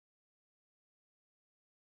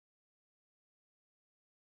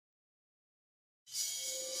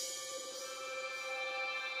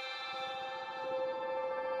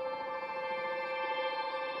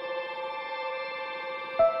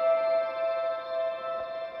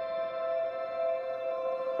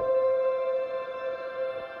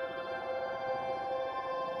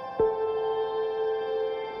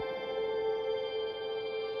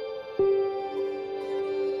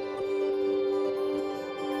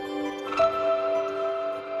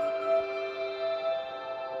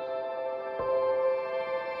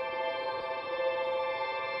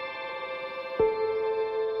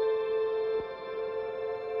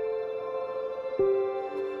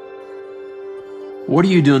What are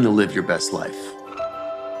you doing to live your best life?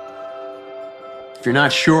 If you're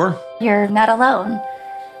not sure, you're not alone.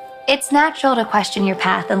 It's natural to question your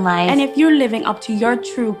path in life. And if you're living up to your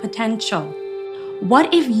true potential,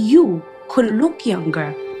 what if you could look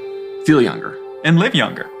younger, feel younger, and live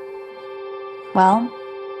younger? Well,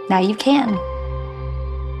 now you can.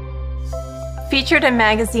 Featured in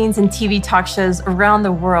magazines and TV talk shows around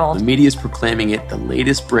the world, the media is proclaiming it the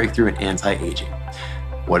latest breakthrough in anti-aging.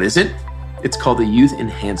 What is it? It's called the Youth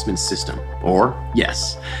Enhancement System, or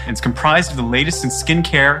YES. It's comprised of the latest in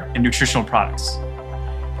skincare and nutritional products,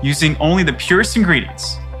 using only the purest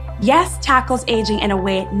ingredients. YES tackles aging in a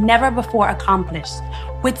way never before accomplished.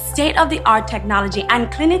 With state-of-the-art technology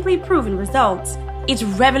and clinically proven results, it's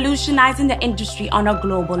revolutionizing the industry on a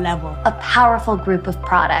global level. A powerful group of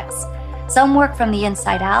products. Some work from the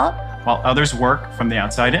inside out, while others work from the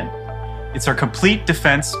outside in. It's our complete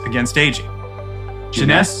defense against aging.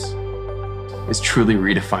 Jeunesse is truly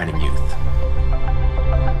redefining youth.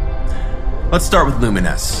 Let's start with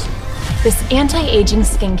Luminesce. This anti-aging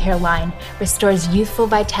skincare line restores youthful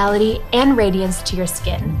vitality and radiance to your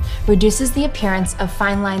skin, reduces the appearance of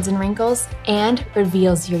fine lines and wrinkles, and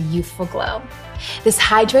reveals your youthful glow. This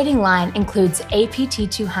hydrating line includes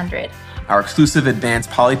APT200, our exclusive advanced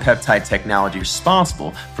polypeptide technology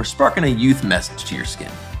responsible for sparking a youth message to your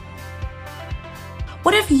skin.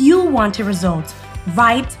 What if you wanted results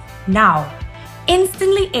right now?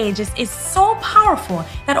 Instantly Ages is so powerful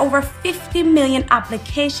that over 50 million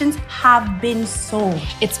applications have been sold.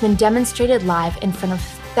 It's been demonstrated live in front of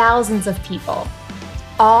thousands of people.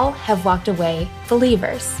 All have walked away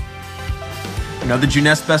believers. Another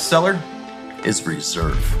Jeunesse bestseller is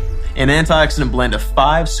Reserve, an antioxidant blend of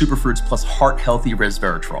 5 superfruits plus heart-healthy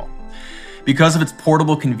resveratrol. Because of its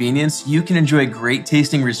portable convenience, you can enjoy great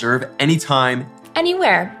tasting Reserve anytime,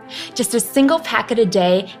 anywhere. Just a single packet a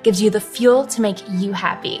day gives you the fuel to make you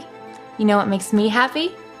happy. You know what makes me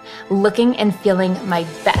happy? Looking and feeling my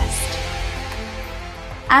best.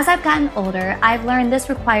 As I've gotten older, I've learned this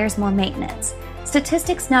requires more maintenance.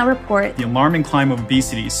 Statistics now report the alarming climb of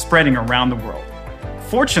obesity is spreading around the world.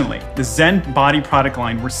 Fortunately, the Zen Body product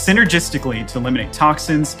line works synergistically to eliminate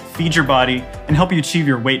toxins, feed your body, and help you achieve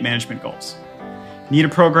your weight management goals. Need a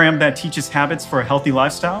program that teaches habits for a healthy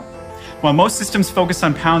lifestyle? While most systems focus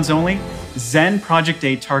on pounds only, Zen Project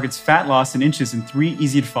 8 targets fat loss in inches in 3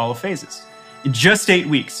 easy-to-follow phases. In just 8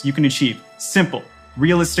 weeks, you can achieve simple,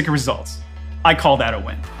 realistic results. I call that a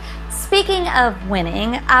win. Speaking of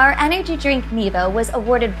winning, our energy drink Nevo was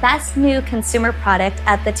awarded Best New Consumer Product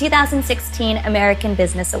at the 2016 American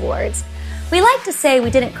Business Awards. We like to say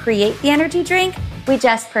we didn't create the energy drink, we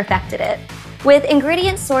just perfected it. With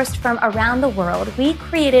ingredients sourced from around the world, we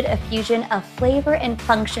created a fusion of flavor and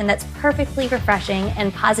function that's perfectly refreshing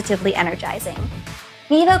and positively energizing.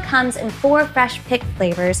 Nevo comes in 4 fresh-picked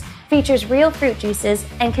flavors, features real fruit juices,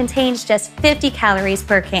 and contains just 50 calories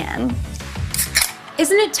per can.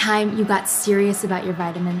 Isn't it time you got serious about your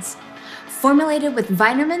vitamins? Formulated with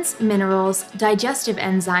vitamins, minerals, digestive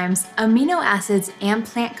enzymes, amino acids, and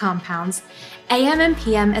plant compounds, AM and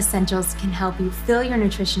PM Essentials can help you fill your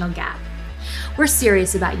nutritional gap. We're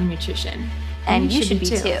serious about your nutrition. And you should be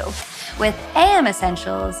too. With AM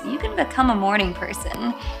Essentials, you can become a morning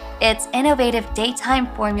person. Its innovative daytime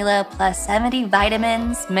formula plus 70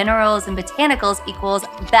 vitamins, minerals, and botanicals equals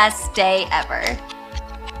best day ever.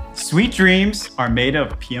 Sweet dreams are made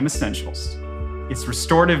of PM Essentials. Its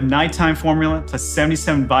restorative nighttime formula plus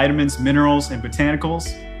 77 vitamins, minerals, and botanicals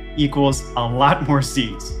equals a lot more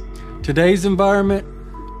Z's. Today's environment,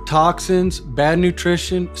 toxins, bad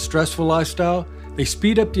nutrition, stressful lifestyle, they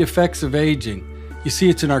speed up the effects of aging. You see,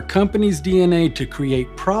 it's in our company's DNA to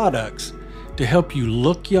create products to help you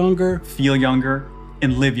look younger, feel younger,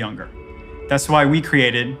 and live younger. That's why we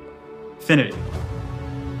created Finity,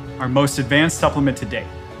 our most advanced supplement to date.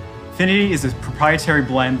 Finity is a proprietary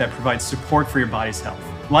blend that provides support for your body's health.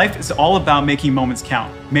 Life is all about making moments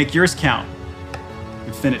count. Make yours count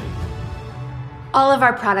with Finity. All of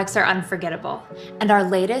our products are unforgettable, and our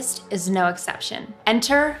latest is no exception.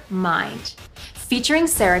 Enter Mind. Featuring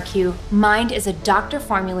Saracu, Mind is a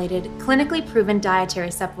doctor-formulated, clinically proven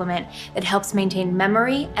dietary supplement that helps maintain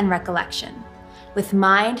memory and recollection. With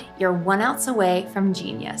Mind, you're 1 ounce away from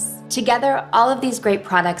genius. Together, all of these great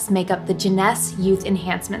products make up the Jeunesse Youth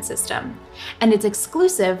Enhancement System, and it's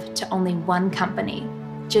exclusive to only one company,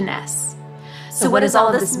 Jeunesse. So what does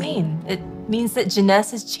all of this mean? It means that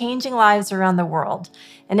Jeunesse is changing lives around the world,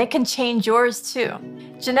 and it can change yours too.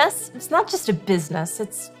 Jeunesse is not just a business,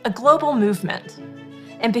 it's a global movement.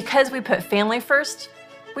 And because we put family first,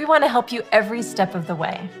 we want to help you every step of the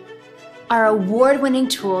way. Our award-winning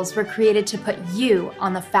tools were created to put you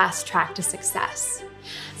on the fast track to success.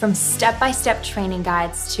 From step-by-step training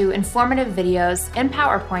guides to informative videos and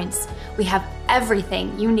PowerPoints, we have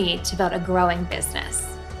everything you need to build a growing business,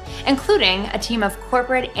 including a team of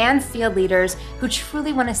corporate and field leaders who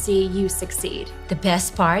truly want to see you succeed. The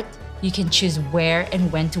best part, you can choose where and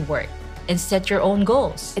when to work and set your own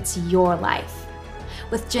goals. It's your life.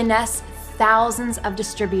 With Jeunesse, thousands of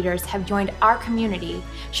distributors have joined our community,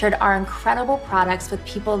 shared our incredible products with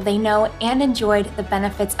people they know, and enjoyed the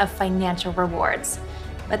benefits of financial rewards.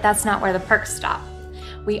 But that's not where the perks stop.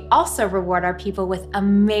 We also reward our people with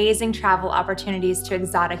amazing travel opportunities to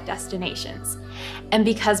exotic destinations. And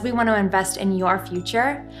because we want to invest in your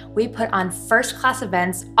future, we put on first-class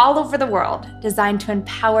events all over the world designed to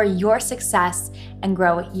empower your success and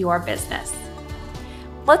grow your business.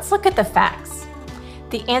 Let's look at the facts.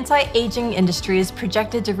 The anti-aging industry is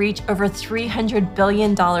projected to reach over $300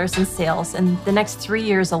 billion in sales in the next 3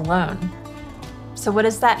 years alone. So what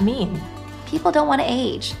does that mean? People don't want to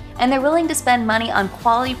age, and they're willing to spend money on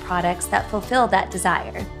quality products that fulfill that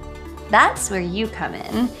desire. That's where you come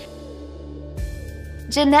in.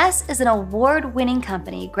 Jeunesse is an award-winning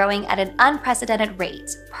company growing at an unprecedented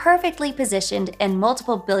rate, perfectly positioned in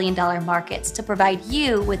multiple billion-dollar markets to provide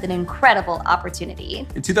you with an incredible opportunity.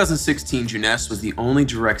 In 2016, Jeunesse was the only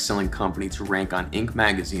direct-selling company to rank on Inc.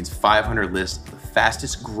 magazine's 500 list of the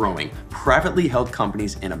fastest-growing, privately held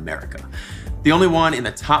companies in America. The only one in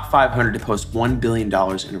the top 500 to post $1 billion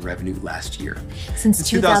in revenue last year. Since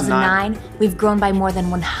 2009, we've grown by more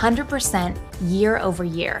than 100% year over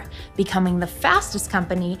year, becoming the fastest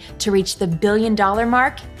company to reach the $1 billion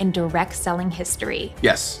mark in direct selling history.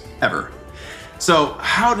 Yes, ever. So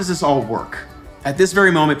how does this all work? At this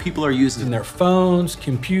very moment, people are using their phones,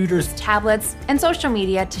 computers, tablets, and social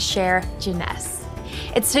media to share Jeunesse.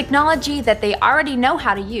 It's technology that they already know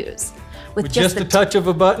how to use. With just a touch of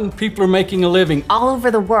a button, people are making a living all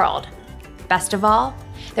over the world. Best of all,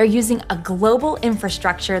 they're using a global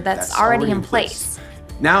infrastructure that's already in place.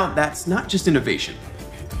 Now, that's not just innovation,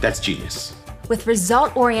 that's genius. With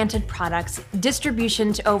result-oriented products,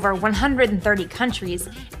 distribution to over 130 countries,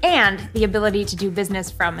 and the ability to do business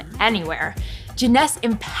from anywhere, Jeunesse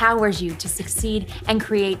empowers you to succeed and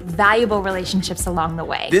create valuable relationships along the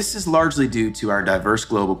way. This is largely due to our diverse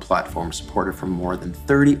global platform supported from more than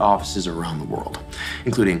 30 offices around the world,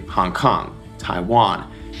 including Hong Kong, Taiwan,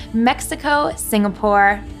 Mexico,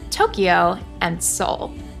 Singapore, Tokyo, and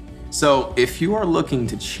Seoul. So if you are looking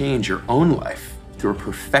to change your own life through a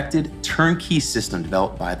perfected turnkey system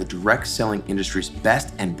developed by the direct selling industry's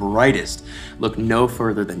best and brightest, look no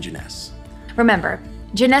further than Jeunesse. Remember,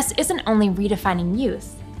 Jeunesse isn't only redefining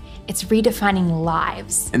youth, it's redefining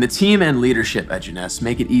lives. And the team and leadership at Jeunesse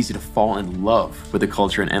make it easy to fall in love with the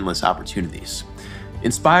culture and endless opportunities.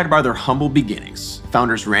 Inspired by their humble beginnings,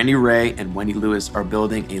 founders Randy Ray and Wendy Lewis are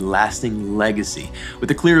building a lasting legacy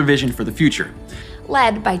with a clear vision for the future.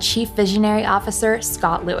 Led by Chief Visionary Officer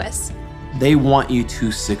Scott Lewis. They want you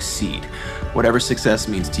to succeed, whatever success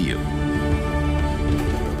means to you.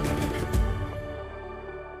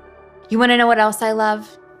 You want to know what else I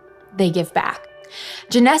love? They give back.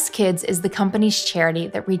 Jeunesse Kids is the company's charity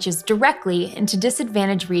that reaches directly into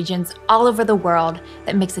disadvantaged regions all over the world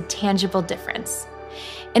that makes a tangible difference.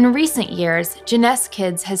 In recent years, Jeunesse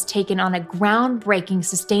Kids has taken on a groundbreaking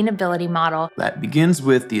sustainability model that begins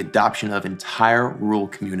with the adoption of entire rural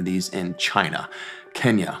communities in China,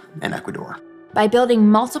 Kenya, and Ecuador. By building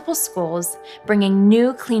multiple schools, bringing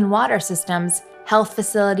new clean water systems, health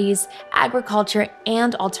facilities, agriculture,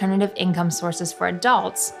 and alternative income sources for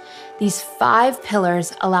adults, these 5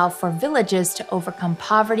 pillars allow for villages to overcome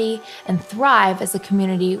poverty and thrive as a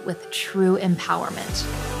community with true empowerment.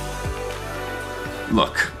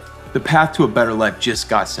 Look, the path to a better life just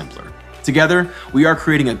got simpler. Together, we are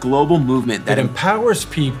creating a global movement that empowers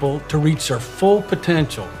people to reach their full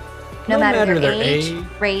potential. No matter their age, age,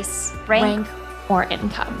 race, rank, or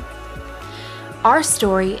income. Our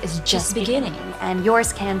story is just beginning, and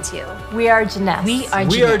yours can too. We are Jeunesse.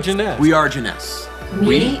 We are Jeunesse. We are Jeunesse.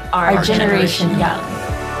 We are Generation Young.